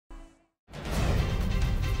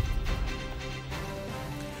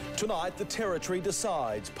Tonight, the Territory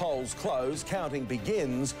decides. Polls close, counting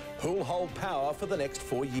begins. Who'll hold power for the next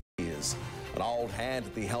 4 years? An old hand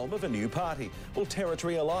at the helm of a new party. Will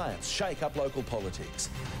Territory Alliance shake up local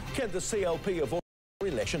politics? Can the CLP avoid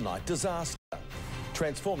election night disaster?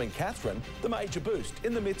 Transforming Katherine, the major boost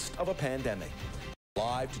in the midst of a pandemic.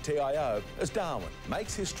 Live to TIO as Darwin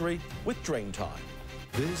makes history with Dreamtime.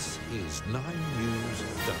 This is 9 News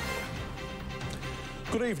Darwin.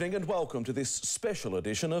 Good evening and welcome to this special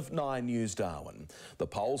edition of 9 News Darwin. The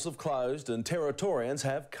polls have closed and Territorians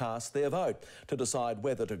have cast their vote to decide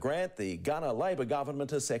whether to grant the Gunner Labor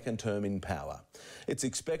government a second term in power. It's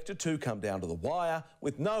expected to come down to the wire,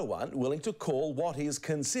 with no one willing to call what is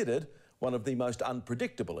considered one of the most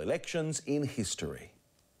unpredictable elections in history.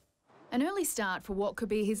 An early start for what could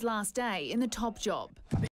be his last day in the top job.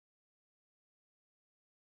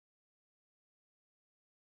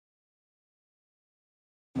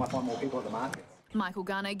 Might find more people at the market. Michael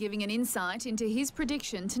Gunner giving an insight into his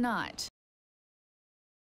prediction tonight.